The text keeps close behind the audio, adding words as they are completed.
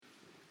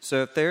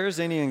So if there is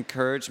any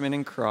encouragement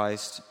in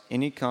Christ,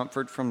 any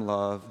comfort from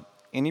love,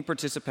 any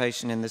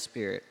participation in the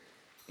Spirit,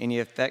 any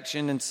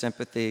affection and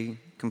sympathy,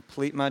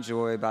 complete my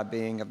joy by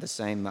being of the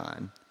same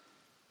mind,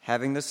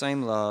 having the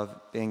same love,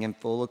 being in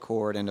full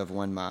accord and of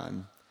one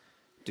mind.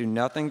 Do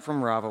nothing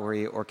from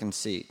rivalry or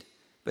conceit,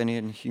 but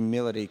in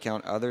humility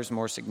count others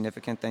more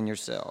significant than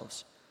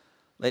yourselves.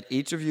 Let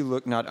each of you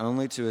look not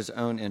only to his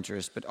own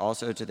interest, but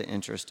also to the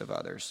interest of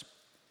others.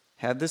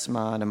 Have this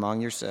mind among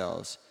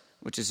yourselves,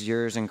 which is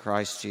yours in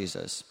Christ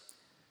Jesus,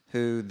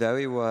 who, though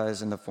he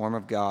was in the form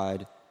of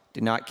God,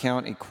 did not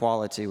count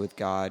equality with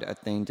God a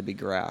thing to be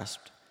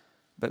grasped,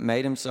 but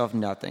made himself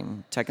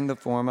nothing, taking the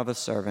form of a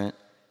servant,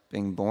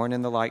 being born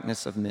in the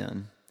likeness of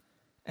men.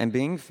 And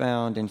being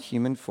found in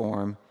human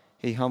form,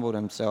 he humbled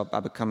himself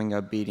by becoming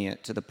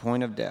obedient to the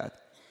point of death,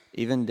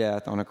 even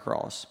death on a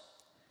cross.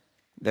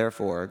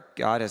 Therefore,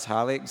 God has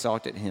highly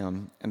exalted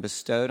him and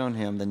bestowed on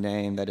him the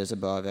name that is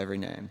above every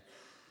name,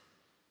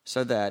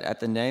 so that at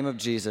the name of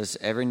Jesus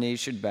every knee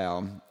should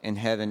bow in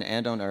heaven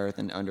and on earth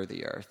and under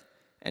the earth,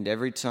 and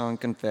every tongue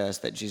confess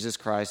that Jesus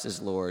Christ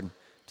is Lord,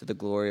 to the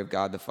glory of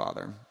God the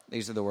Father.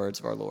 These are the words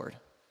of our Lord.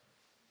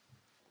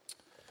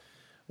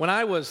 When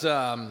I was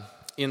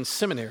in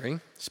seminary,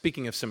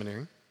 speaking of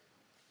seminary,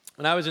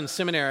 when I was in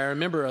seminary, I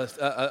remember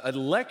a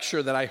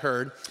lecture that I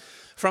heard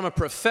from a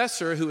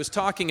professor who was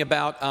talking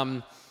about,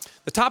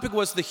 the topic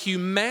was the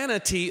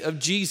humanity of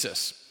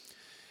Jesus.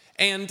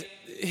 And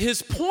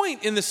his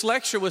point in this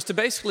lecture was to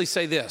basically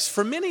say this: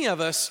 for many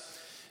of us,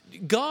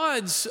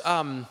 God's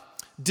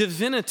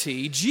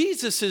divinity,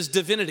 Jesus'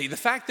 divinity, the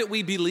fact that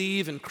we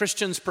believe and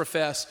Christians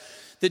profess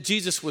that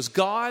Jesus was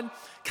God,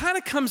 kind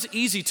of comes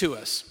easy to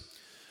us.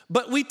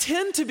 But we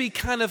tend to be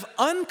kind of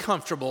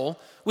uncomfortable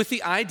with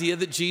the idea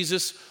that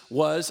Jesus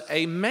was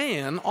a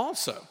man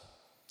also.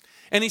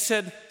 And he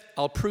said,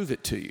 I'll prove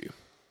it to you.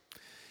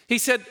 He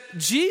said,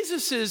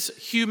 Jesus'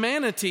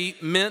 humanity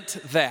meant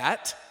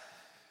that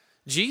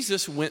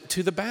Jesus went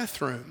to the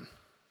bathroom.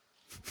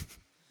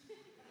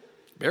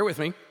 Bear with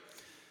me.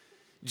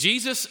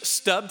 Jesus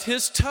stubbed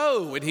his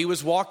toe when he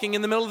was walking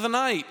in the middle of the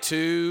night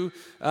through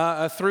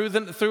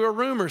a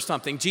room or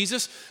something.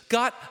 Jesus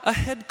got a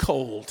head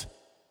cold,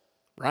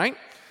 right?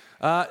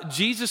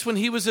 Jesus, when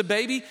he was a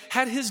baby,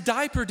 had his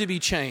diaper to be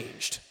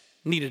changed,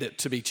 needed it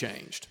to be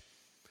changed.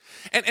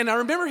 And I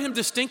remember him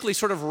distinctly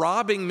sort of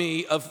robbing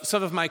me of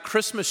some of my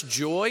Christmas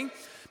joy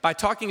by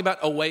talking about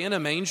away in a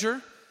manger.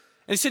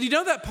 And he said, you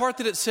know that part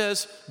that it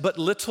says, but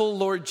little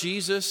Lord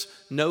Jesus,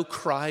 no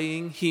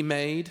crying he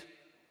made?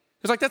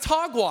 It's like, that's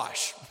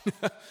hogwash.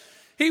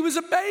 He was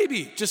a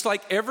baby, just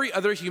like every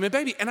other human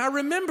baby. And I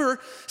remember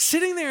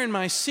sitting there in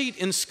my seat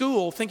in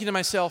school thinking to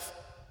myself,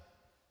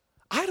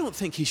 I don't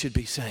think he should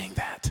be saying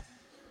that.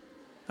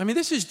 I mean,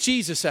 this is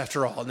Jesus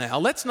after all now.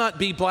 Let's not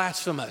be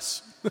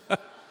blasphemous.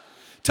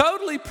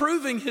 Totally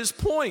proving his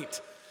point.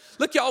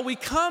 Look, y'all, we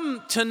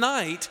come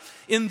tonight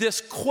in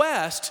this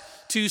quest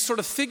to sort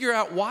of figure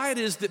out why it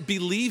is that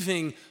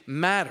believing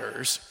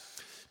matters,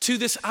 to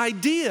this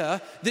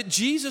idea that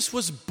Jesus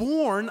was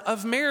born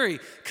of Mary,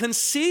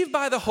 conceived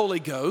by the Holy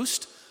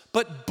Ghost,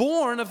 but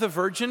born of the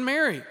Virgin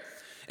Mary.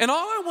 And all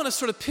I want to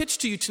sort of pitch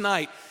to you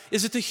tonight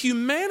is that the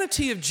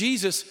humanity of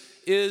Jesus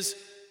is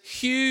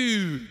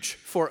huge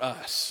for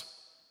us,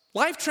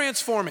 life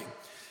transforming.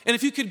 And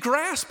if you could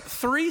grasp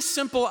three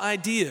simple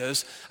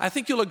ideas, I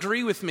think you'll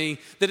agree with me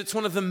that it's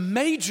one of the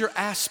major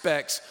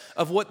aspects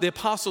of what the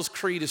Apostles'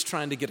 Creed is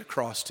trying to get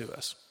across to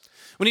us.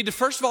 We need to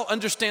first of all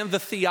understand the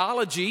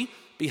theology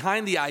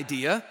behind the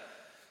idea.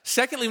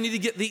 Secondly, we need to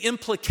get the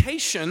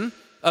implication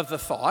of the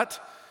thought.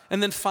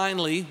 And then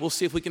finally, we'll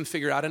see if we can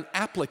figure out an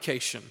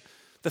application.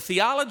 The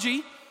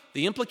theology,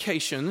 the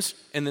implications,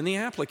 and then the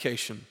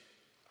application.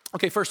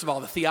 Okay, first of all,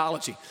 the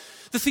theology.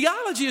 The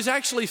theology is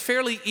actually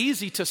fairly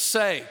easy to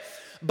say,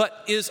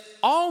 but is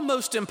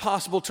almost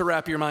impossible to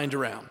wrap your mind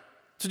around.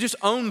 So just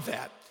own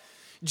that.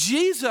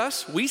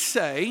 Jesus, we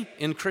say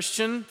in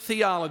Christian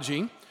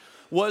theology,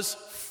 was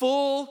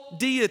full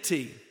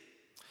deity.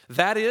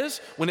 That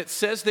is, when it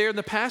says there in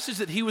the passage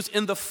that he was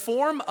in the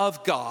form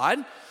of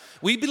God,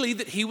 we believe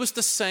that he was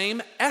the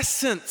same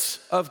essence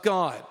of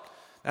God.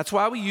 That's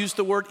why we use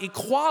the word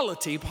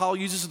equality. Paul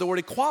uses the word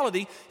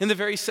equality in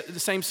the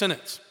same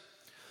sentence.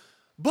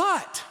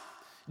 But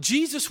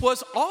Jesus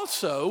was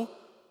also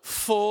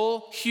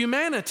full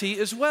humanity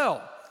as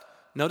well.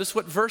 Notice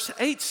what verse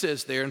 8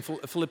 says there in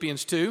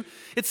Philippians 2.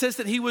 It says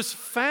that he was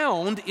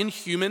found in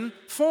human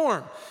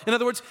form. In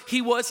other words,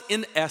 he was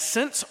in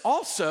essence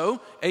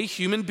also a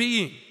human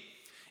being.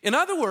 In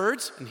other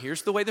words, and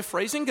here's the way the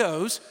phrasing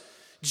goes,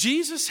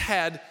 Jesus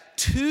had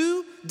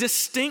two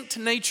distinct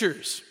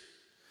natures,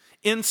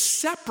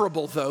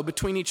 inseparable though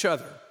between each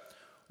other.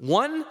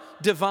 One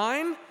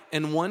divine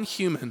and one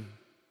human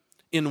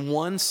in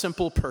one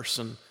simple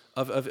person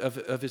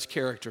of his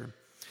character.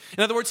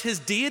 In other words, his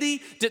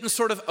deity didn't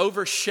sort of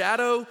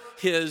overshadow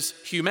his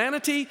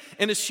humanity,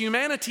 and his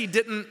humanity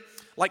didn't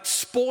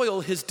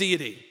spoil his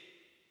deity.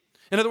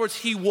 In other words,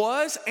 he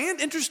was, and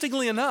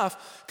interestingly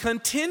enough,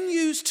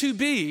 continues to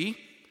be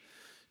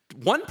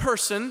one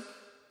person,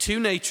 two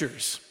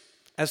natures,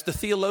 as the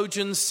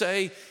theologians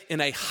say,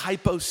 in a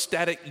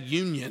hypostatic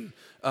union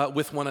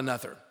with one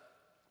another.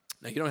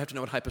 Now, you don't have to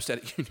know what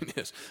hypostatic union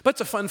is, but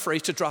it's a fun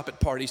phrase to drop at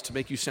parties to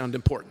make you sound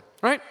important,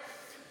 right?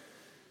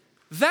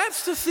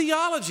 That's the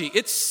theology.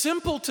 It's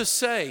simple to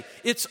say.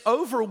 It's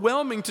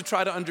overwhelming to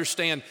try to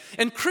understand.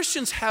 And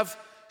Christians have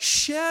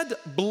shed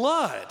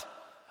blood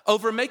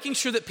over making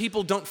sure that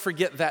people don't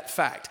forget that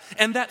fact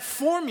and that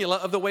formula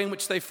of the way in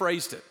which they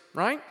phrased it,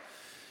 right?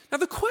 Now,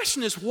 the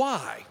question is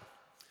why?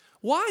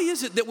 Why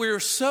is it that we're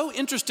so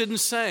interested in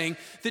saying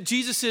that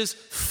Jesus is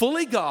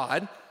fully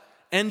God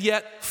and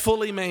yet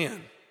fully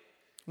man?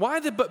 Why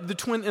the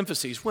twin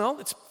emphases? Well,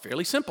 it's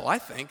fairly simple, I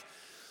think.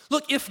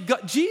 Look, if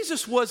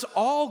Jesus was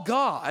all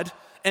God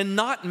and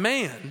not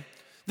man,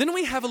 then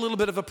we have a little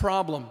bit of a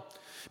problem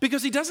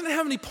because he doesn't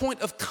have any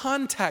point of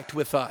contact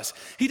with us.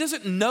 He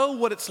doesn't know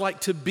what it's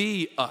like to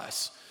be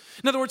us.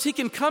 In other words, he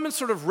can come and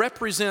sort of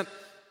represent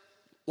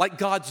like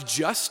God's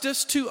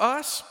justice to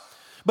us,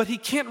 but he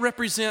can't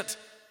represent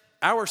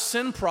our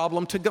sin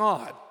problem to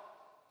God.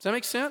 Does that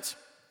make sense?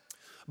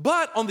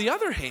 But on the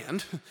other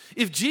hand,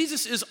 if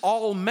Jesus is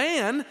all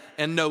man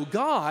and no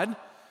God,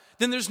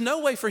 then there's no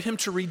way for him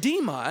to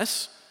redeem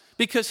us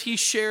because he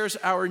shares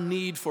our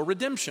need for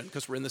redemption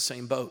because we're in the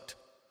same boat.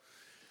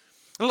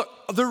 And look,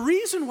 the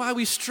reason why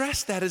we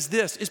stress that is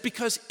this, is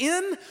because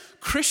in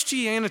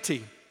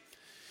Christianity,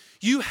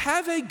 you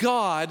have a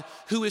God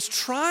who is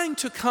trying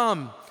to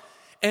come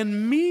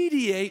and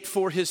mediate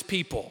for his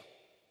people.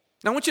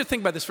 Now, I want you to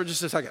think about this for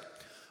just a second.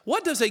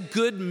 What does a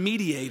good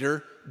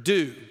mediator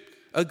do?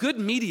 A good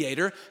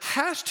mediator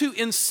has to,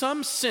 in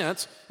some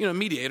sense,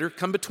 mediator,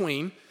 come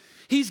between.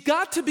 He's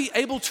got to be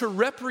able to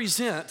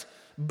represent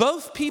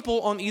both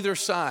people on either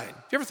side.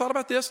 Have you ever thought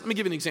about this? Let me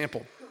give you an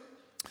example.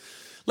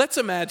 Let's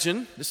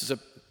imagine, this is a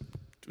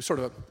sort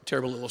of a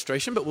terrible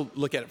illustration, but we'll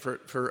look at it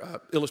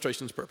for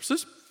illustration's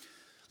purposes.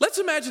 Let's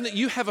imagine that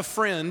you have a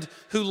friend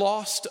who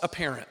lost a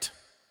parent.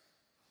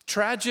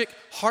 Tragic,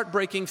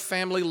 heartbreaking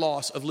family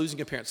loss of losing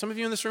a parent. Some of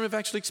you in this room have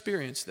actually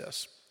experienced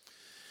this.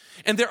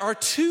 And there are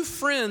two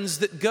friends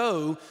that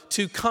go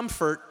to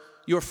comfort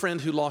your friend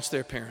who lost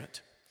their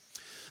parent.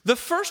 The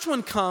first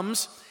one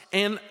comes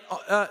and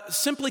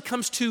simply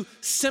comes to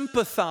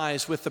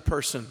sympathize with the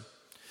person.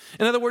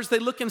 In other words, they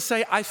look and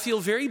say, I feel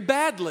very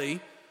badly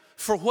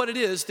for what it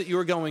is that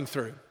you're going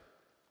through.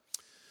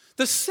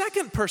 The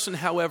second person,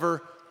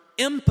 however,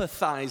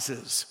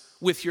 empathizes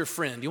with your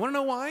friend. You want to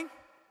know why?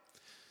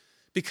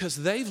 Because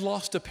they've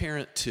lost a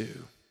parent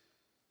too.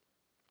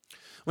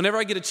 Whenever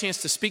I get a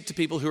chance to speak to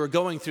people who are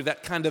going through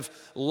that kind of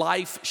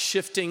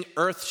life-shifting,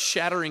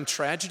 earth-shattering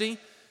tragedy,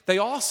 they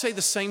all say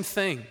the same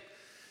thing.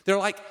 They're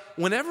like,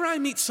 whenever I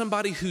meet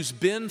somebody who's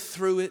been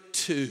through it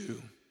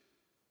too,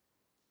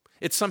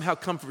 it somehow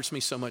comforts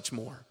me so much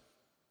more.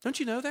 Don't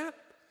you know that?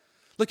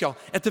 Look, y'all,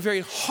 at the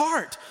very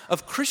heart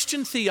of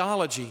Christian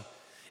theology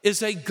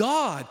is a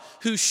God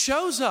who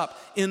shows up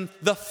in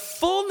the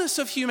fullness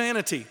of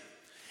humanity,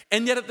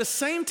 and yet at the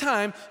same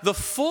time, the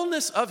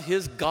fullness of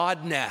his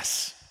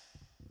godness.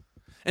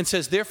 And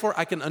says, therefore,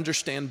 I can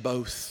understand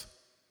both.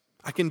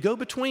 I can go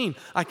between.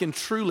 I can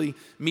truly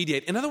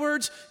mediate. In other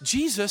words,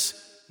 Jesus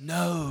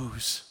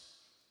knows.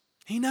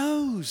 He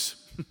knows.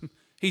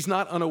 He's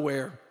not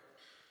unaware.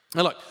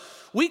 Now look,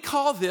 we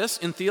call this,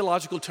 in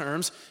theological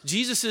terms,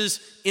 Jesus'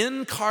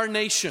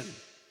 incarnation.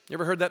 You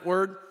ever heard that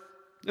word?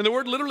 And the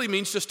word literally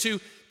means just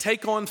to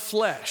take on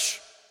flesh,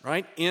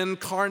 right?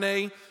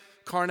 Incarnate,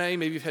 carne,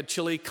 maybe you've had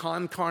chili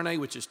con carne,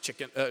 which is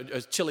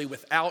chili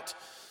without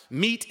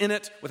meat in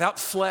it, without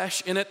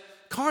flesh in it,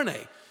 carne.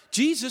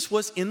 Jesus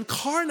was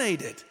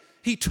incarnated.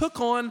 He took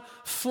on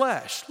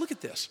flesh. Look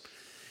at this.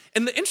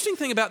 And the interesting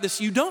thing about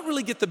this, you don't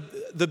really get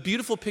the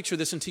beautiful picture of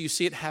this until you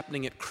see it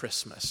happening at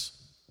Christmas.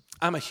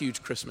 I'm a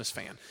huge Christmas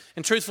fan.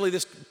 And truthfully,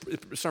 this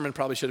sermon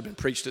probably should have been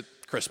preached at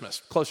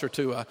Christmas, closer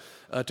to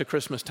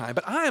Christmas time.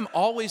 But I am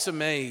always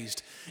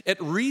amazed at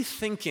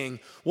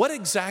rethinking what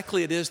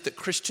exactly it is that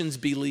Christians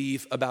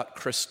believe about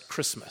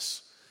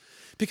Christmas.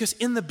 Because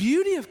in the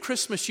beauty of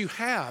Christmas, you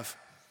have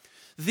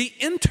the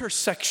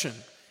intersection,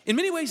 in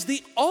many ways,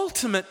 the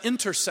ultimate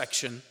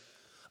intersection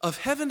of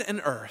heaven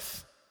and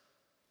earth.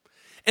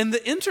 And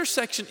the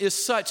intersection is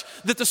such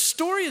that the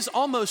story is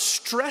almost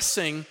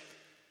stressing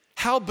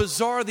how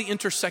bizarre the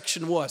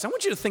intersection was. I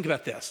want you to think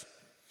about this.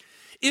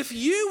 If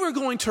you were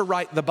going to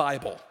write the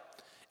Bible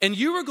and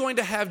you were going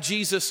to have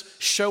Jesus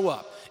show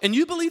up and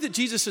you believe that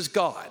Jesus is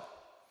God,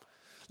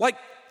 like,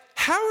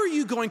 how are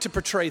you going to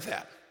portray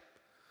that?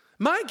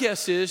 My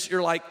guess is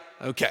you're like,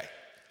 okay,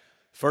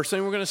 first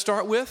thing we're going to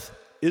start with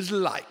is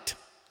light.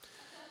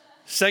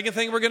 Second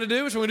thing we're going to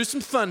do is we're going to do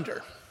some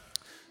thunder.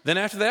 Then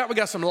after that, we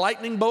got some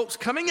lightning bolts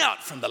coming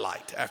out from the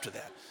light after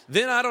that.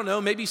 Then, I don't know,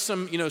 maybe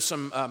some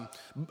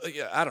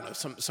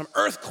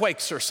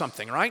earthquakes or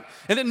something, right?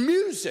 And then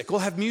music, we'll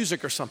have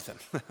music or something.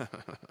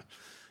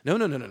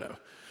 No.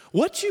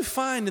 What you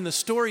find in the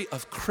story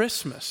of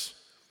Christmas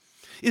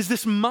is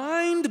this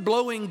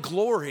mind-blowing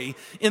glory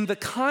in the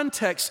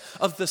context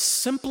of the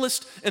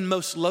simplest and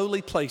most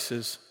lowly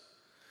places.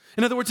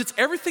 In other words, it's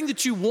everything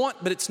that you want,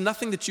 but it's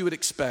nothing that you would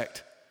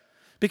expect.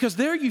 Because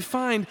there you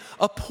find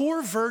a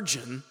poor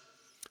virgin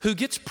who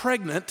gets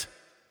pregnant,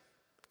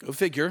 go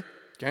figure,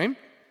 okay?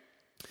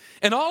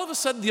 And all of a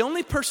sudden, the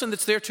only person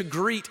that's there to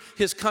greet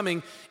his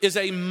coming is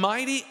a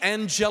mighty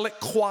angelic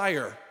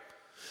choir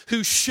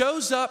who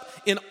shows up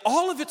in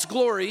all of its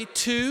glory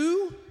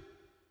to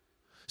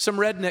some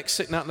rednecks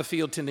sitting out in the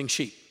field tending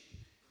sheep,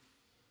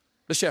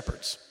 the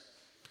shepherds.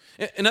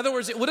 In other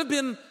words, it would have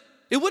been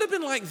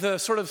like the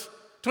sort of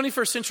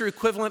 21st century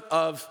equivalent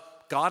of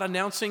God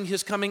announcing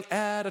his coming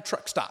at a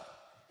truck stop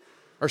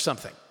or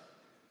something.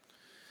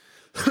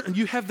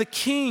 You have the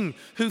king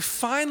who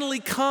finally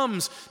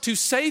comes to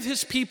save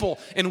his people.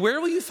 And where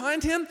will you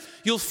find him?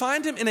 You'll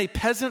find him in a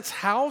peasant's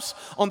house,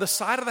 on the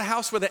side of the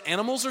house where the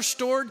animals are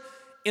stored,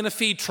 in a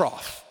feed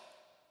trough.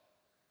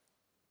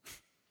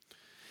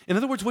 In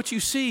other words, what you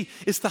see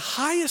is the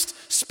highest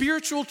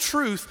spiritual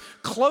truth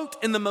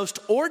cloaked in the most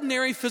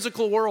ordinary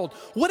physical world.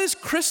 What is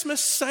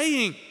Christmas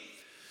saying?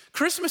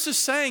 Christmas is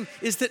saying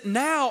is that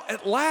now,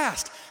 at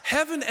last,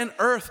 heaven and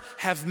earth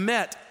have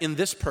met in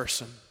this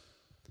person.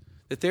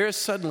 That there is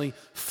suddenly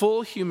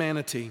full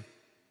humanity.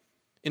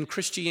 In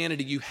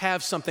Christianity, you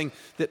have something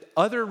that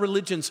other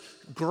religions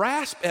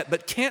grasp at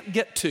but can't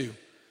get to,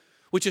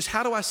 which is,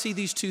 how do I see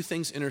these two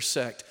things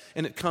intersect?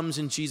 And it comes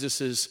in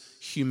Jesus'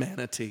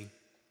 humanity.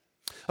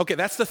 Okay,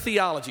 that's the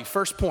theology.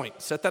 First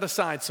point, set that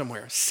aside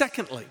somewhere.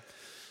 Secondly,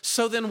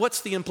 so then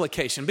what's the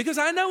implication? Because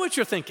I know what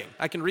you're thinking.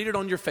 I can read it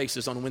on your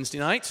faces on Wednesday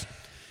nights.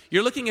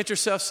 You're looking at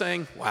yourself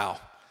saying, wow,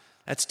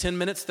 that's 10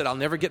 minutes that I'll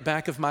never get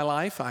back of my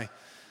life. I'm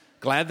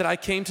glad that I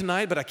came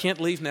tonight, but I can't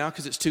leave now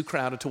because it's too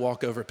crowded to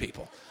walk over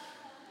people.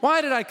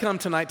 Why did I come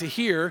tonight to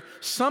hear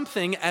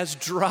something as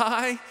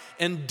dry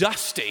and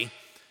dusty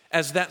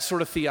as that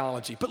sort of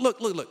theology? But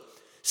look.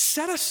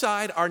 Set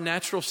aside our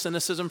natural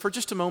cynicism for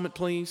just a moment,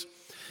 please,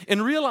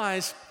 and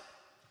realize,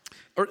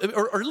 or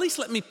at least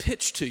let me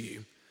pitch to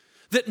you,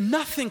 that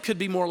nothing could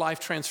be more life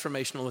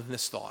transformational than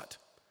this thought.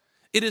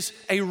 It is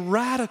a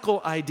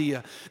radical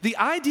idea. The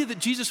idea that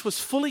Jesus was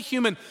fully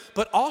human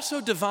but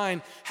also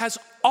divine has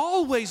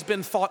always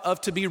been thought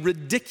of to be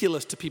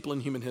ridiculous to people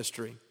in human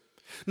history.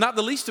 Not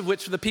the least of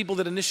which are the people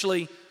that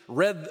initially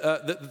read,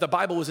 the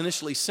Bible was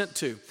initially sent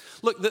to.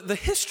 Look, the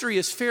history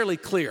is fairly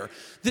clear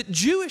that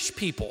Jewish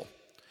people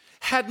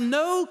had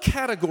no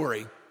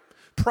category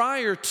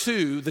prior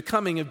to the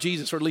coming of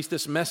Jesus, or at least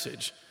this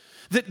message,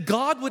 that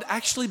God would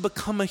actually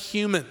become a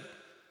human.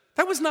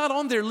 That was not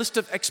on their list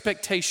of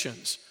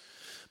expectations.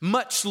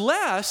 Much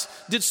less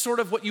did sort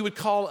of what you would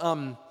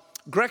call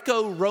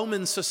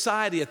Greco-Roman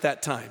society at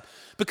that time.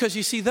 Because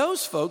you see,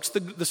 those folks,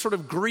 the sort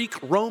of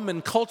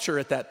Greek-Roman culture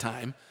at that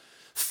time,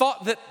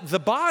 thought that the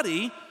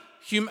body,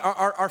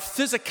 our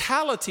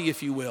physicality,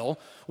 if you will,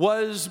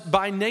 was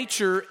by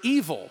nature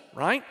evil,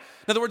 right?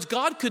 In other words,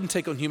 God couldn't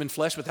take on human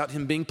flesh without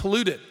him being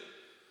polluted.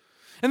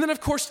 And then,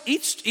 of course,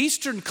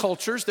 Eastern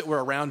cultures that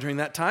were around during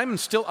that time and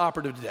still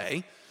operative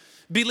today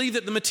believed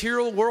that the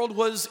material world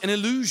was an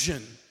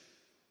illusion.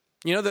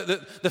 You know,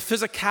 the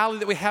physicality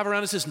that we have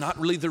around us is not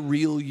really the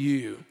real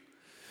you.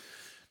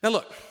 Now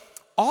look,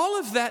 all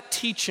of that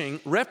teaching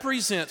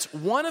represents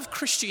one of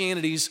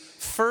Christianity's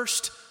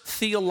first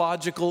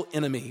theological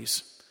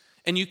enemies.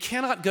 And you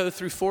cannot go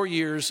through 4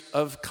 years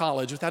of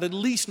college without at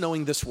least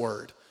knowing this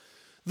word.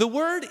 The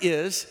word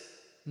is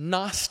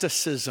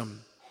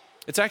Gnosticism.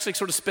 It's actually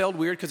sort of spelled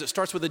weird because it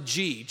starts with a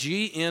G,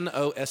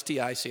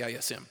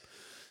 Gnosticism.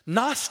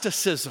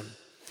 Gnosticism.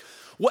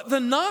 What the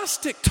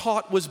Gnostic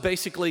taught was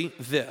basically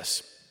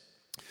this.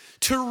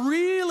 To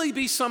really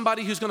be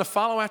somebody who's going to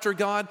follow after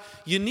God,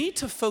 you need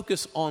to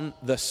focus on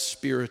the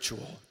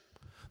spiritual,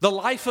 the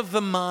life of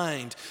the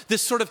mind,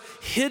 this sort of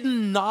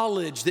hidden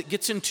knowledge that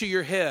gets into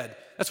your head.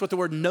 That's what the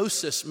word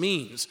gnosis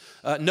means.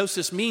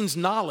 Gnosis means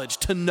knowledge,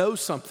 to know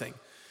something.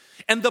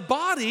 And the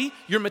body,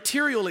 your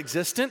material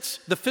existence,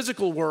 the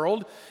physical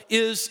world,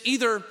 is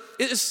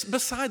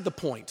beside the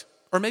point,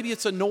 or maybe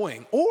it's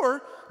annoying,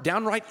 or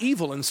downright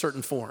evil in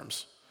certain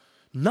forms.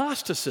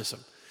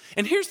 Gnosticism.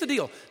 And here's the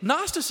deal.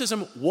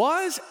 Gnosticism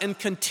was and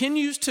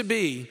continues to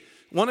be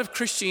one of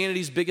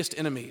Christianity's biggest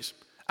enemies.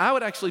 I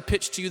would actually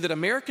pitch to you that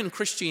American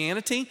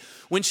Christianity,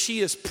 when she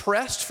is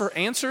pressed for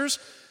answers,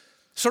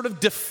 sort of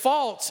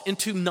defaults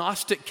into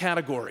Gnostic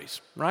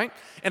categories, right?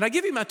 And I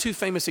give you my two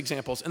famous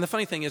examples. And the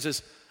funny thing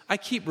is I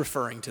keep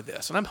referring to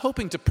this, and I'm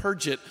hoping to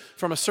purge it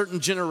from a certain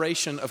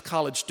generation of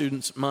college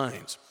students'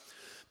 minds.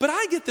 But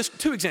I get this,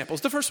 two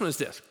examples. The first one is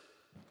this.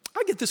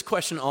 I get this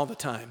question all the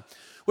time,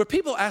 where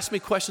people ask me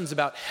questions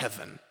about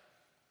heaven.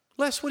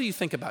 Les, what do you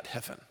think about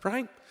heaven,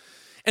 right?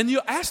 And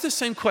you ask the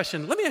same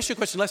question. Let me ask you a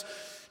question, Les.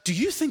 Do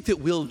you think that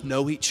we'll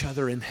know each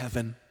other in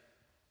heaven?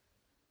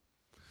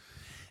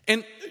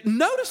 And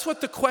notice what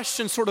the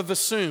question sort of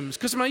assumes,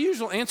 because my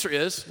usual answer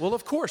is, well,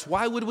 of course,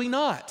 why would we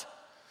not?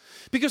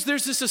 Because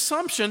there's this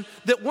assumption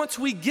that once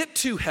we get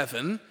to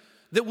heaven,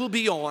 that we'll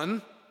be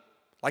on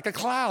like a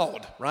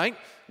cloud, right?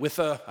 With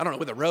a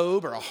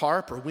robe or a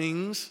harp or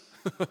wings.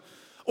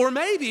 Or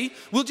maybe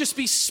we'll just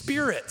be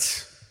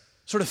spirits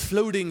sort of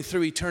floating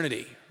through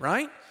eternity,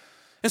 right?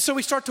 And so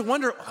we start to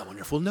wonder, I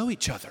wonder if we'll know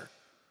each other.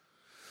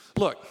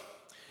 Look,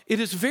 it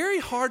is very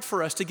hard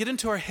for us to get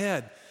into our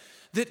head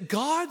that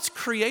God's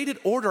created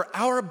order,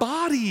 our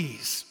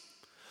bodies,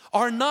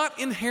 are not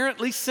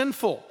inherently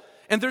sinful.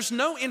 And there's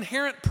no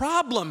inherent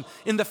problem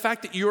in the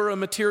fact that you're a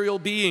material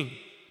being.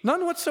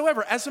 None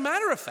whatsoever. As a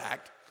matter of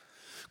fact,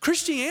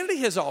 Christianity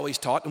has always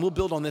taught, and we'll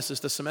build on this as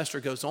the semester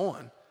goes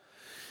on,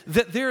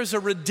 that there is a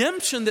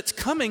redemption that's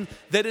coming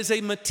that is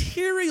a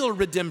material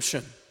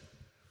redemption.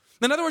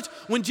 In other words,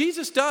 when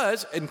Jesus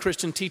does, in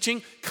Christian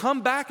teaching,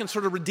 come back and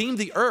sort of redeem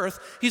the earth,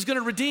 he's going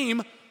to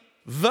redeem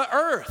the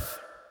earth.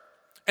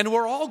 And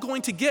we're all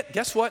going to get,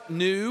 guess what?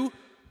 New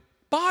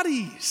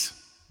bodies.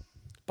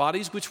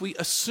 Bodies which we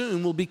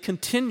assume will be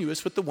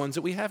continuous with the ones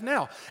that we have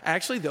now.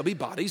 Actually, they'll be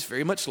bodies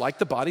very much like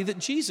the body that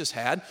Jesus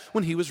had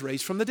when he was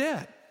raised from the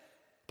dead.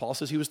 Paul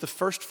says he was the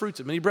first fruits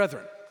of many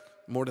brethren.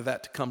 More to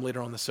that to come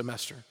later on the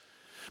semester.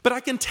 But I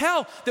can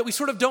tell that we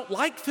sort of don't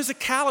like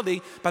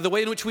physicality by the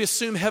way in which we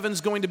assume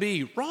heaven's going to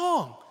be.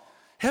 Wrong.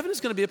 Heaven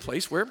is going to be a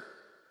place where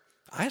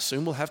I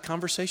assume we'll have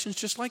conversations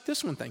just like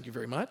this one. Thank you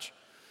very much.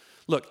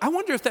 Look, I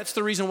wonder if that's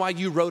the reason why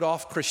you wrote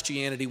off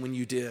Christianity when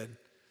you did.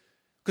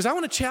 Because I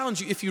want to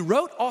challenge you, if you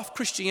wrote off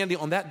Christianity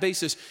on that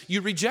basis,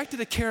 you rejected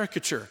a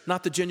caricature,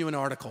 not the genuine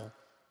article.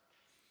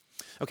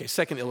 Okay,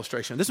 second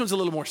illustration. This one's a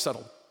little more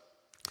subtle.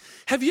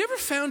 Have you ever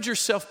found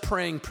yourself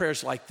praying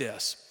prayers like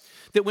this?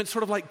 That went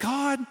sort of like,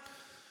 God,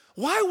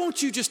 why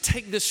won't you just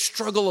take this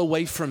struggle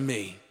away from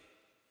me?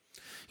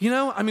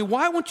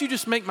 Why won't you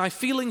just make my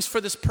feelings for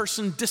this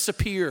person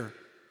disappear?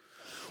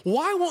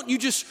 Why won't you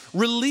just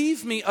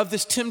relieve me of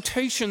this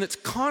temptation that's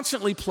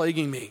constantly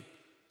plaguing me?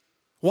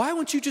 Why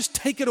won't you just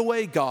take it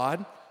away,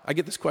 God? I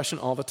get this question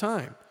all the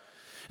time.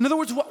 In other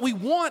words, what we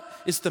want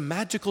is the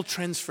magical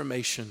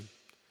transformation.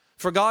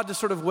 For God to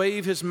sort of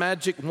wave his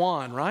magic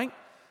wand, right?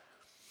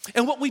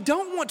 And what we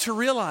don't want to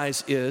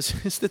realize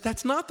is that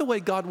that's not the way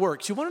God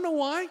works. You want to know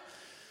why?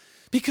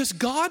 Because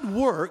God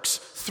works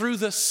through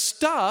the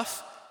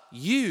stuff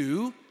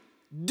you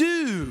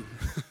do.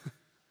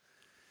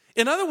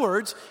 In other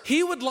words,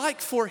 he would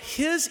like for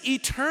his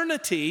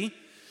eternity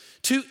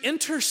to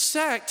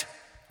intersect,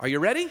 are you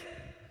ready?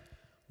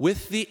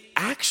 With the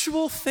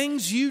actual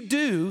things you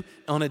do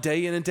on a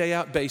day in and day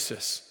out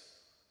basis.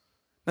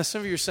 Now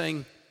some of you are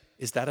saying,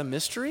 is that a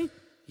mystery?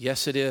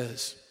 Yes, it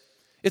is.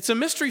 It's a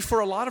mystery for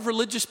a lot of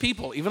religious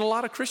people, even a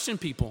lot of Christian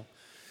people.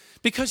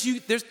 Because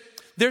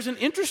there's an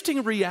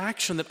interesting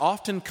reaction that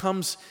often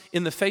comes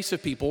in the face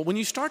of people when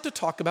you start to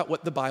talk about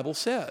what the Bible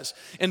says.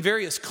 And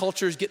various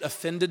cultures get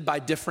offended by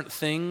different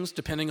things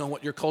depending on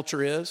what your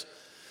culture is.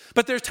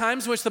 But there's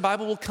times in which the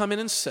Bible will come in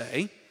and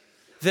say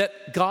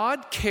that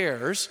God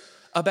cares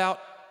about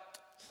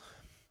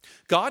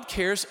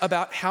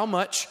how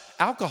much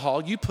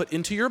alcohol you put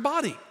into your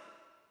body.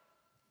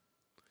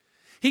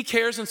 He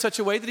cares in such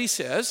a way that he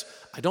says,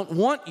 I don't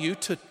want you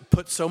to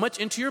put so much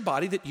into your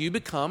body that you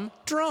become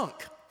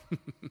drunk.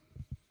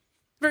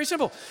 Very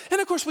simple.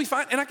 And of course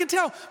and I can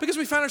tell because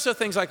we find ourselves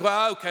things like,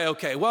 well,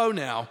 okay, whoa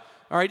now.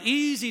 All right,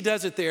 easy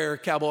does it there,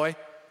 cowboy.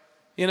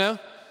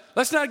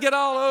 Let's not get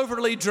all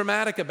overly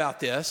dramatic about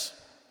this.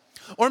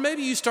 Or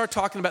maybe you start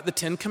talking about the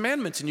 10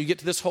 Commandments and you get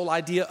to this whole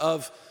idea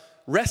of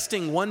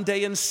resting one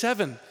day in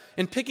 7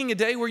 and picking a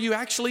day where you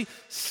actually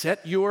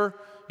set your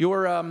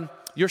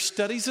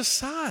studies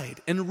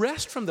aside and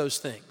rest from those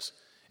things.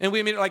 And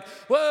we mean like,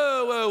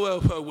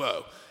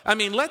 whoa. I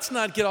mean, let's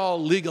not get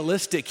all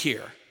legalistic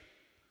here.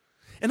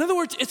 In other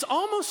words, it's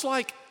almost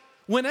like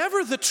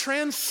whenever the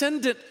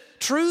transcendent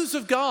truths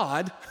of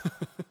God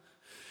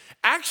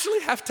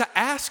actually have to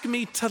ask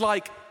me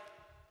to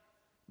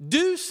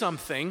do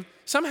something,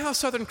 somehow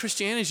Southern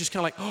Christianity is just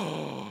kind of like,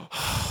 oh.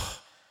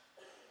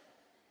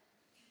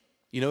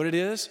 You know what it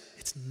is?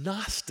 It's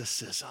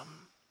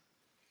Gnosticism.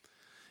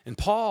 And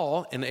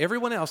Paul and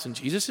everyone else, and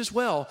Jesus as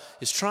well,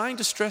 is trying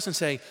to stress and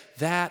say,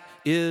 that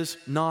is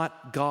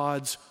not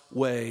God's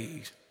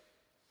way.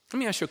 Let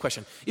me ask you a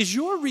question. Is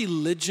your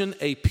religion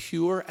a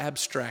pure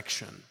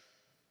abstraction?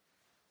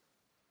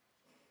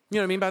 You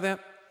know what I mean by that?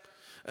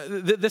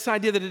 This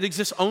idea that it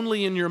exists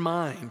only in your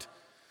mind.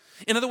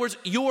 In other words,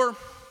 your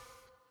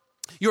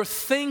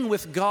thing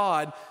with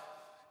God,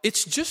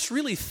 it's just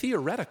really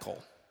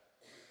theoretical.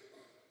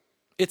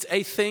 It's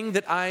a thing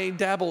that I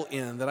dabble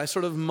in, that I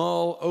sort of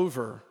mull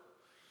over.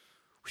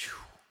 Whew.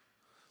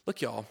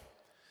 Look, y'all,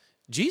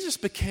 Jesus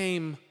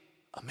became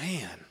a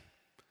man.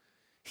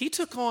 He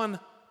took on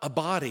a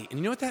body. And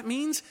you know what that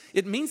means?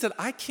 It means that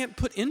I can't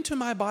put into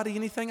my body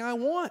anything I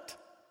want.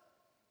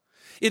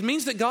 It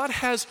means that God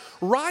has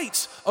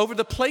rights over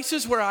the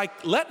places where I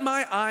let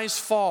my eyes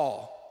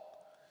fall.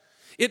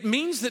 It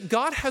means that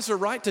God has a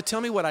right to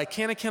tell me what I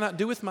can and cannot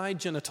do with my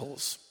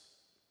genitals.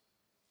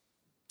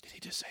 Did he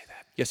just say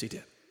that? Yes, he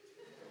did.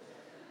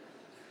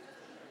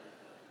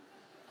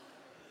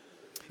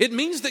 It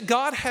means that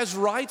God has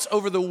rights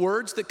over the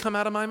words that come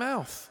out of my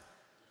mouth.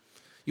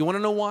 You want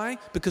to know why?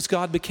 Because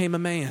God became a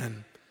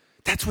man.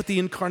 That's what the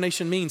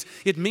incarnation means.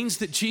 It means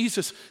that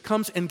Jesus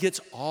comes and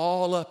gets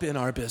all up in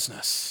our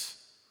business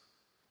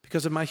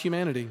because of my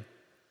humanity.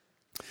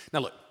 Now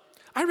look,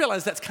 I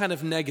realize that's kind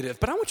of negative,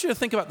 but I want you to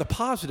think about the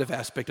positive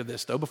aspect of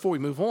this, though, before we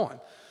move on.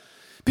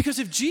 Because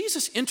if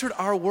Jesus entered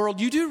our world,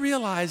 you do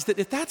realize that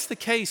if that's the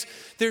case,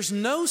 there's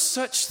no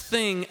such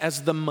thing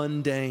as the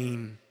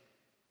mundane.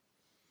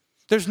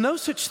 There's no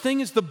such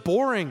thing as the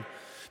boring.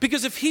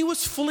 Because if he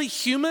was fully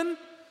human,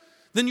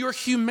 then your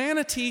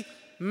humanity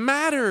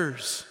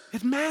matters.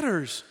 It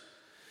matters.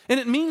 And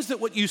it means that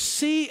what you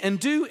see and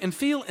do and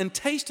feel and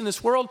taste in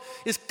this world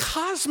is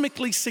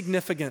cosmically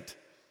significant.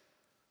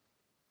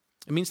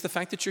 It means the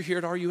fact that you're here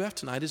at RUF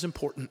tonight is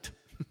important.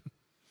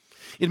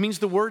 It means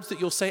the words that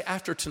you'll say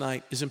after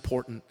tonight is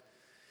important.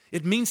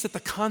 It means that the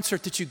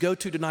concert that you go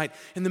to tonight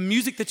and the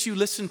music that you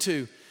listen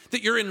to,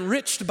 that you're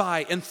enriched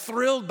by and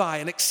thrilled by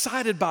and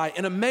excited by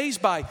and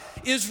amazed by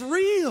is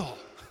real.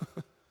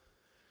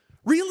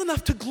 Real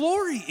enough to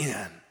glory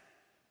in.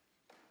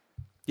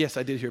 Yes,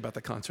 I did hear about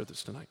the concert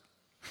that's tonight.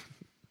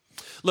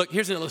 Look,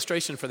 here's an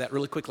illustration for that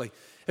really quickly.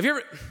 If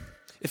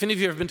any of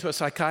you have ever been to a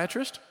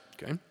psychiatrist,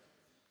 okay?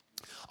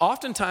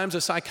 Oftentimes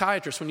a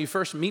psychiatrist, when you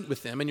first meet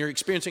with them and you're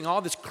experiencing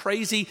all this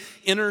crazy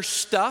inner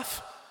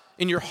stuff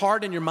in your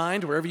heart and your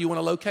mind, wherever you want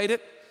to locate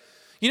it,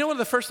 you know one of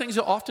the first things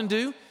he'll often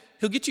do?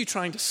 He'll get you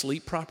trying to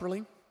sleep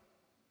properly.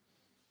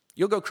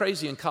 You'll go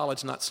crazy in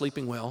college not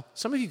sleeping well.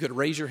 Some of you could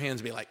raise your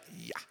hands and be like,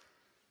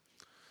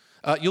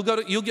 yeah. You'll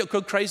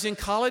go crazy in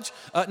college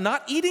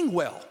not eating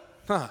well.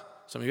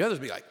 Some of you others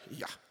will be like,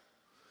 yeah.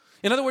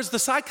 In other words, the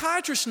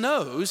psychiatrist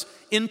knows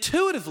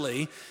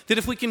intuitively that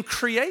if we can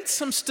create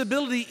some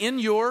stability in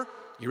your,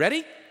 you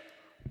ready?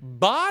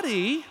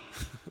 Body,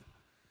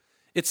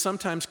 it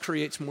sometimes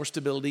creates more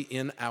stability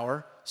in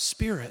our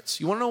spirits.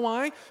 You want to know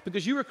why?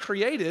 Because you were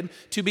created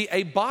to be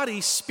a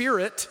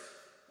body-spirit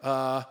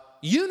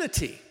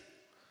unity.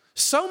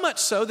 So much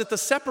so that the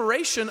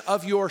separation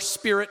of your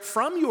spirit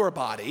from your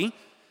body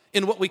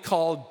in what we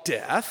call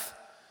death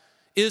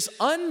is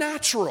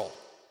unnatural.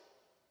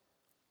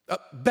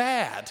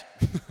 Bad,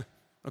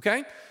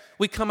 okay?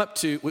 We go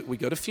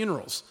to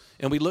funerals,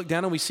 and we look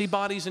down and we see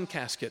bodies in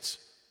caskets.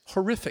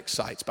 Horrific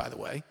sights, by the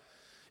way.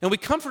 And we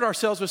comfort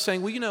ourselves with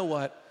saying, well, you know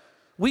what?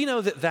 We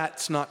know that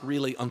that's not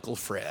really Uncle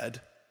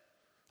Fred.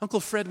 Uncle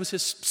Fred was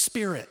his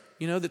spirit,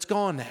 that's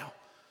gone now.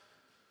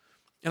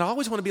 And I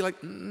always want to be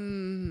like,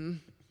 no,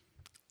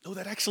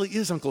 that actually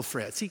is Uncle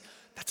Fred. See,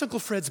 that's Uncle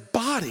Fred's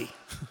body.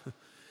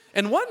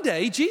 And one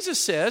day, Jesus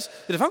says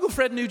that if Uncle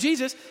Fred knew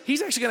Jesus,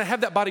 he's actually going to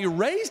have that body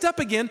raised up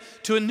again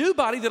to a new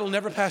body that'll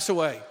never pass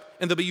away.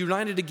 And they'll be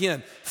united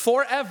again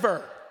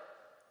forever.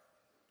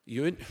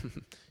 You and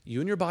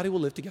your body will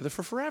live together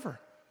for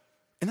forever.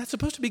 And that's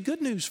supposed to be good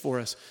news for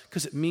us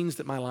because it means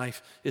that my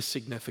life is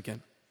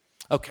significant.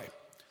 Okay,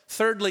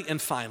 thirdly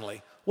and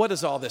finally, what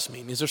does all this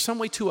mean? Is there some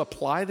way to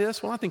apply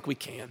this? Well, I think we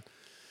can.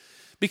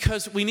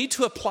 Because we need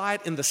to apply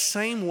it in the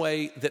same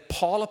way that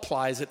Paul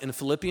applies it in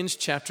Philippians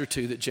chapter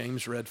 2 that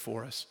James read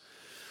for us.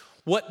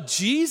 What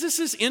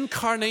Jesus'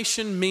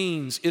 incarnation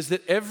means is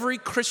that every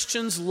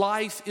Christian's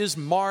life is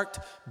marked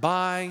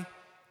by,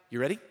 you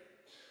ready?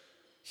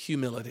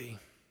 Humility.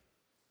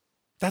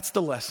 That's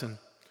the lesson.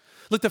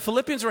 Look, the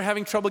Philippians were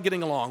having trouble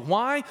getting along.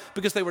 Why?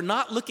 Because they were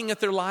not looking at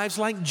their lives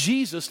like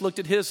Jesus looked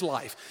at his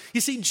life.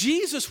 You see,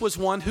 Jesus was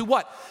one who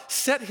what?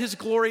 Set his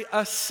glory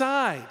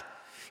aside.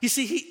 You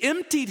see, he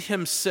emptied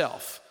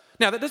himself.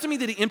 Now, that doesn't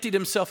mean that he emptied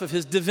himself of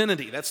his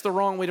divinity. That's the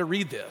wrong way to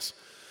read this.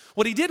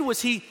 What he did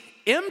was he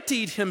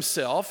emptied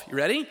himself, you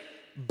ready?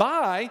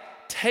 By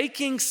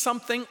taking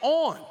something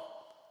on,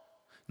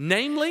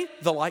 namely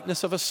the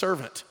likeness of a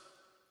servant.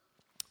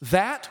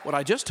 That, what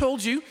I just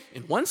told you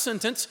in one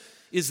sentence,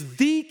 is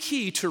the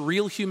key to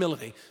real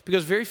humility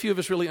because very few of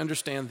us really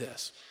understand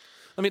this.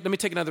 Let me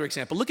take another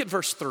example. Look at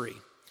verse 3.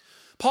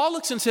 Paul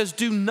looks and says,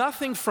 do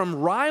nothing from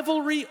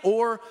rivalry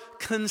or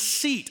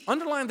conceit.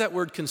 Underline that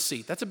word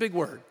conceit. That's a big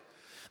word.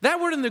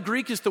 That word in the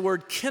Greek is the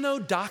word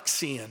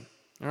kenodoxian,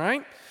 all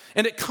right?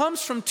 And it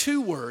comes from two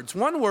words.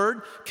 One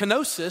word,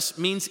 kenosis,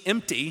 means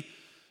empty.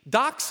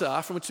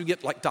 Doxa, from which we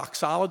get like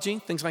doxology,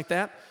 things like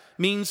that,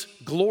 means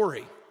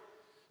glory.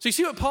 So you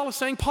see what Paul is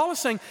saying? Paul is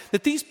saying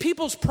that these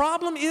people's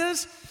problem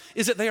is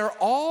that they are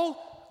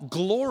all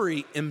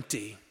glory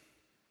empty.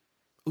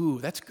 Ooh,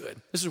 that's good.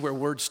 This is where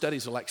word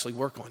studies will actually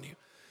work on you.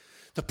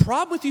 The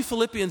problem with you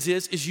Philippians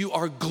is you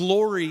are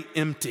glory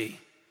empty.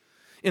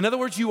 In other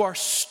words, you are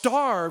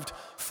starved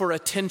for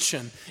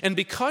attention. And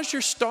because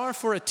you're starved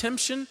for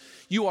attention,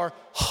 you are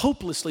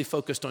hopelessly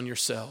focused on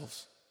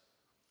yourselves.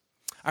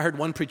 I heard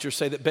one preacher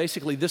say that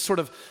basically this sort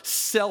of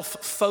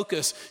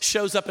self-focus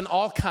shows up in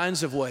all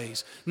kinds of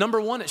ways. Number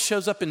one, it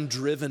shows up in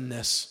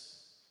drivenness.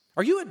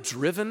 Are you a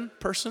driven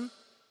person?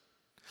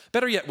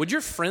 Better yet, would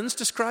your friends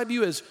describe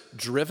you as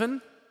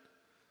driven?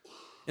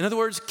 In other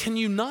words, can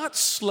you not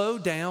slow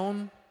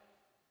down?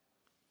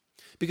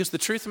 Because the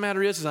truth of the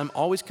matter is I'm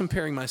always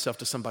comparing myself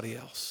to somebody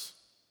else.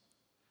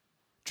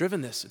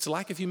 Drivenness, it's a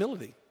lack of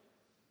humility.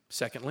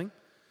 Secondly,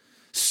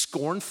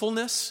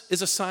 scornfulness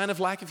is a sign of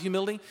lack of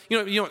humility.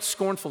 You know what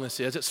scornfulness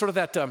is? It's sort of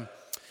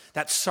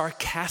that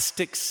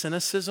sarcastic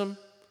cynicism.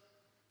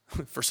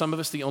 For some of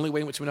us, the only way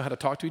in which we know how to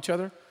talk to each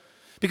other.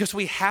 Because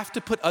we have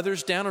to put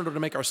others down in order to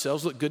make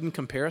ourselves look good in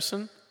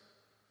comparison.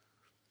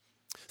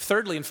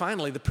 Thirdly and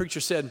finally, the preacher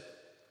said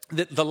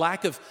that the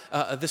lack of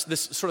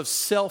this sort of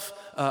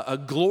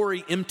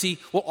self-glory empty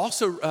will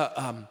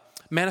also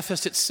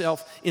manifest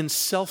itself in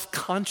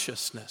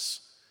self-consciousness.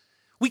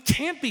 We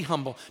can't be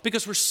humble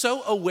because we're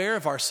so aware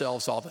of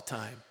ourselves all the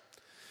time.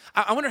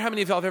 I wonder how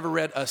many of y'all have ever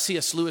read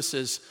C.S.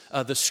 Lewis's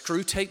The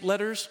Screwtape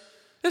Letters.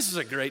 This is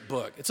a great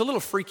book. It's a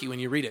little freaky when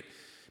you read it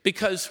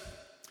because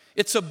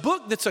it's a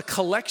book that's a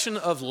collection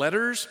of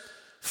letters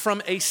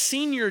from a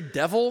senior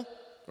devil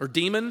or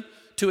demon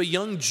to a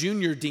young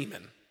junior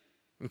demon,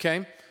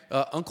 okay?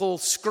 Uncle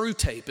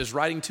Screwtape is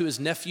writing to his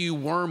nephew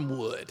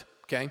Wormwood,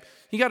 okay?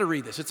 You got to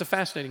read this. It's a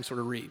fascinating sort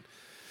of read.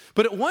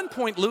 But at one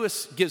point,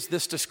 Lewis gives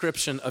this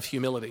description of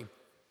humility.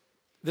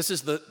 This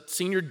is the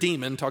senior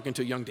demon talking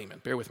to a young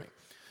demon. Bear with me.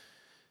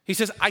 He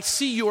says, I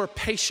see your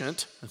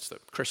patient, that's the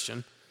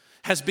Christian,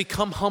 has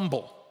become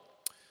humble.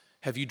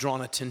 Have you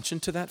drawn attention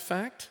to that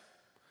fact?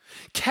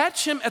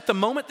 Catch him at the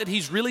moment that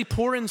he's really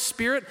poor in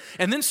spirit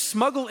and then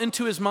smuggle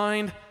into his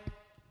mind,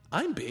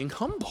 I'm being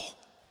humble.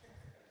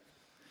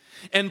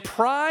 And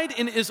pride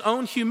in his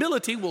own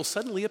humility will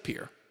suddenly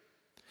appear.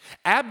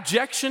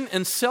 Abjection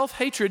and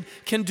self-hatred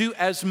can do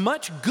as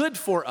much good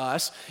for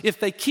us if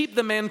they keep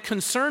the man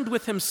concerned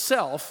with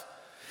himself,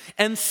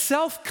 and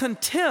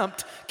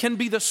self-contempt can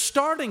be the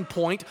starting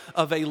point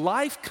of a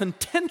life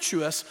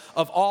contemptuous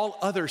of all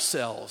other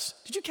selves.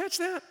 Did you catch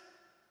that?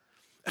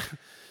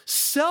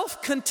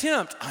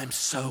 Self-contempt, I'm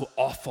so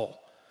awful,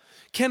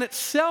 can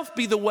itself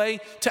be the way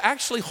to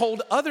actually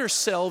hold other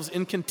selves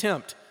in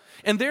contempt,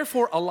 and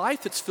therefore a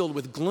life that's filled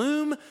with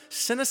gloom,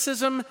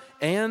 cynicism,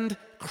 and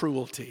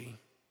cruelty.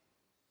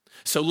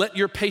 So let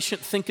your patient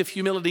think of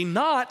humility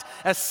not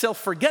as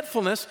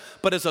self-forgetfulness,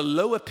 but as a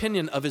low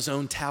opinion of his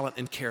own talent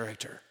and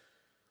character.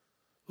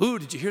 Ooh,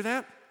 did you hear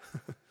that?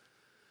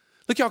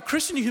 Look, y'all,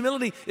 Christian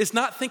humility is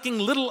not thinking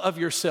little of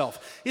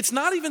yourself. It's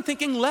not even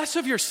thinking less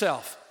of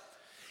yourself.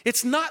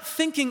 It's not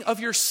thinking of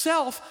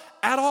yourself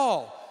at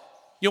all.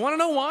 You want to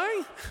know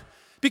why?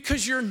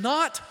 Because you're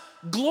not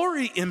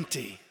glory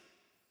empty.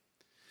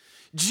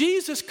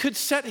 Jesus could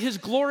set his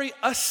glory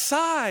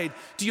aside.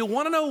 Do you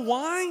want to know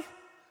why?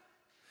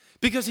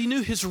 Because he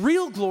knew his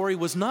real glory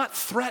was not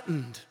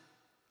threatened.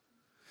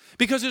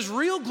 Because his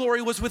real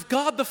glory was with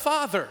God the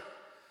Father.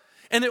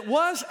 And it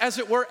was, as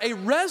it were, a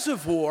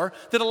reservoir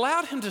that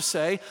allowed him to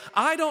say,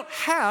 I don't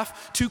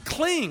have to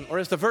cling, or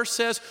as the verse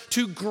says,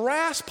 to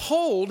grasp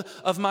hold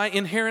of my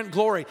inherent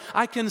glory.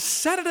 I can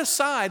set it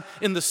aside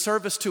in the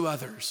service to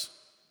others.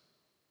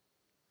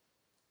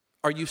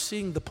 Are you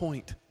seeing the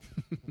point?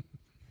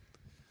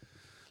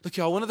 Look,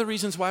 y'all, one of the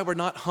reasons why we're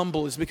not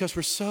humble is because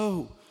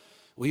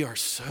we are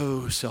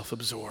so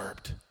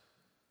self-absorbed.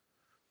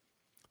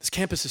 This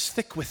campus is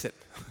thick with it.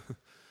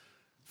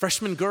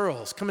 Freshman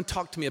girls, come and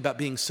talk to me about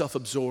being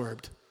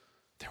self-absorbed.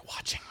 They're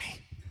watching me.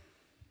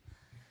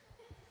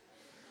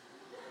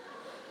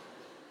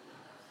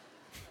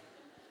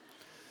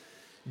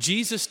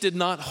 Jesus did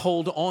not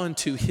hold on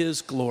to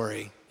his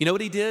glory. You know what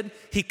he did?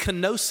 He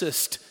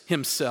kenosis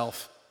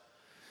himself.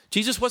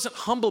 Jesus wasn't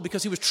humble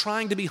because he was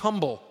trying to be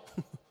humble.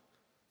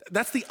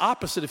 That's the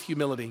opposite of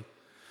humility.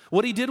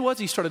 What he did was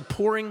he started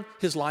pouring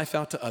his life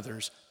out to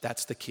others.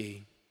 That's the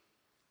key.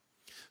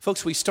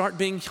 Folks, we start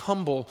being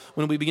humble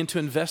when we begin to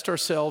invest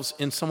ourselves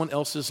in someone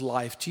else's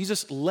life.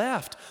 Jesus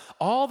left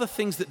all the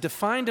things that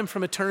defined him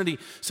from eternity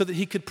so that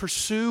he could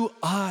pursue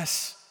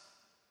us.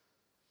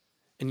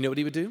 And you know what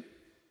he would do?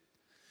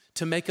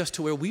 To make us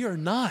to where we are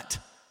not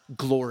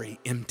glory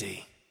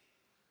empty.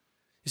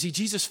 You see,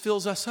 Jesus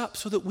fills us up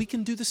so that we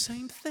can do the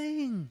same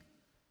thing.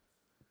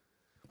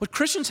 What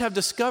Christians have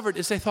discovered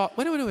is they thought,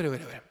 wait.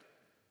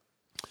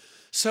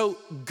 So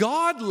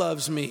God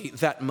loves me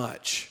that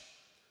much.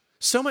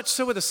 So much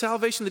so with a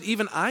salvation that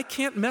even I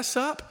can't mess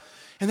up.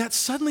 And that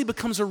suddenly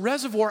becomes a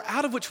reservoir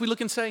out of which we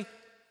look and say,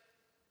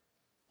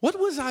 what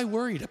was I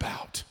worried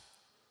about?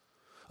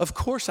 Of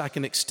course I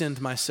can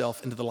extend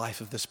myself into the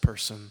life of this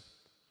person.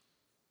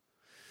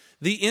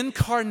 The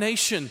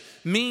incarnation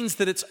means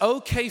that it's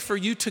okay for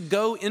you to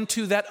go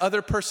into that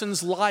other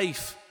person's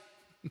life.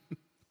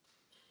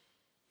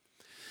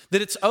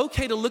 That it's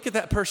okay to look at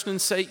that person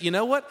and say, you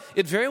know what?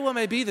 It very well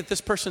may be that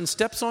this person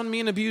steps on me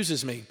and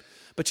abuses me.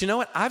 But you know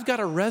what? I've got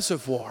a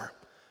reservoir.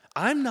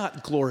 I'm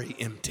not glory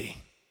empty.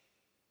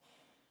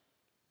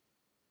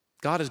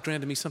 God has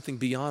granted me something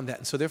beyond that.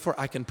 And so therefore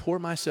I can pour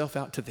myself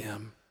out to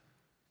them.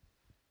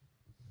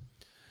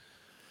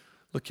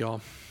 Look,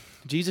 y'all,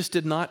 Jesus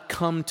did not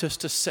come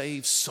just to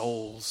save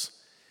souls.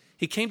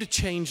 He came to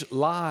change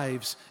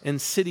lives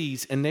and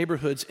cities and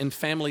neighborhoods and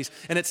families.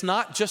 And it's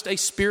not just a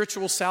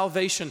spiritual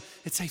salvation.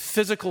 It's a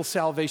physical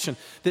salvation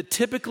that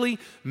typically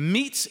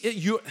meets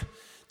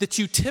that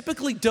you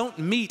typically don't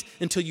meet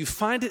until you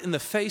find it in the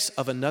face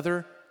of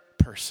another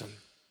person,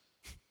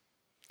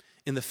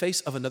 in the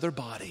face of another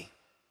body.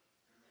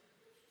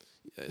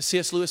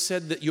 C.S. Lewis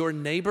said that your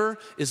neighbor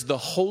is the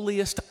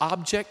holiest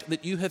object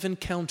that you have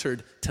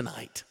encountered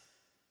tonight.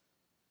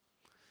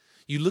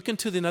 You look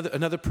into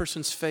another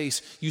person's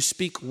face. You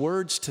speak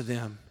words to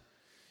them.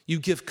 You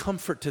give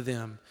comfort to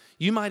them.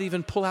 You might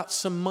even pull out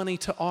some money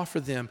to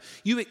offer them.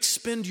 You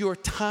expend your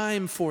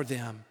time for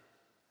them.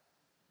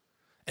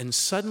 And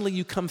suddenly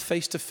you come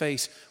face to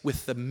face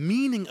with the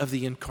meaning of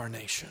the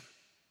incarnation.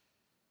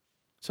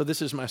 So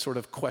this is my sort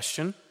of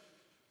question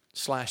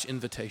 /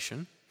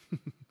 invitation.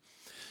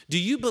 Do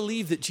you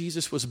believe that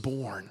Jesus was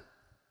born?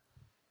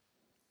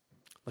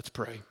 Let's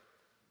pray.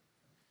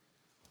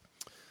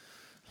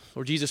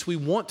 Lord Jesus, we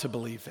want to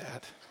believe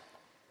that.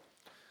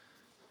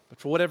 But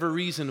for whatever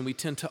reason, we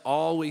tend to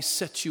always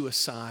set you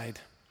aside.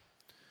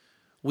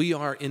 We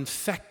are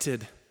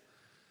infected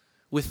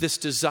with this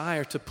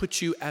desire to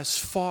put you as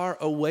far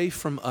away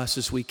from us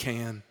as we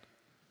can.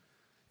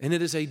 And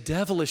it is a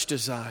devilish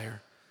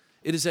desire.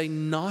 It is a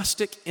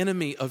Gnostic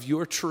enemy of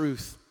your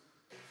truth.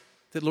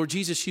 That, Lord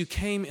Jesus, you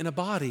came in a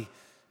body.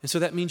 And so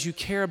that means you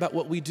care about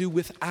what we do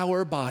with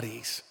our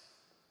bodies.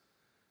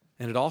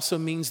 And it also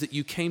means that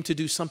you came to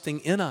do something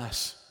in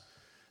us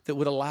that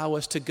would allow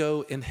us to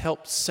go and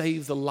help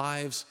save the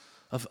lives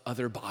of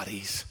other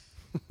bodies.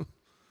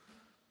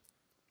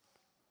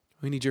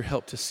 We need your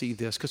help to see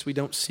this because we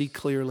don't see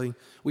clearly.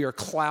 We are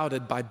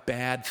clouded by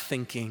bad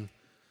thinking.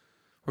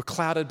 We're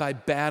clouded by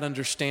bad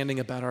understanding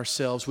about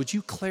ourselves. Would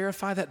you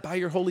clarify that by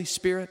your Holy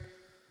Spirit?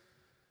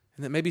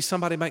 And that maybe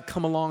somebody might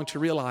come along to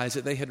realize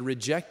that they had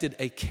rejected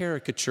a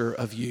caricature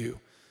of you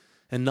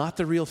and not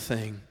the real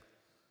thing.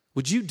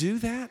 Would you do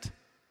that?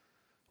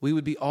 We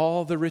would be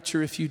all the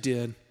richer if you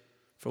did.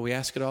 For we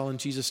ask it all in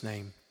Jesus'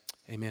 name.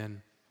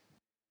 Amen.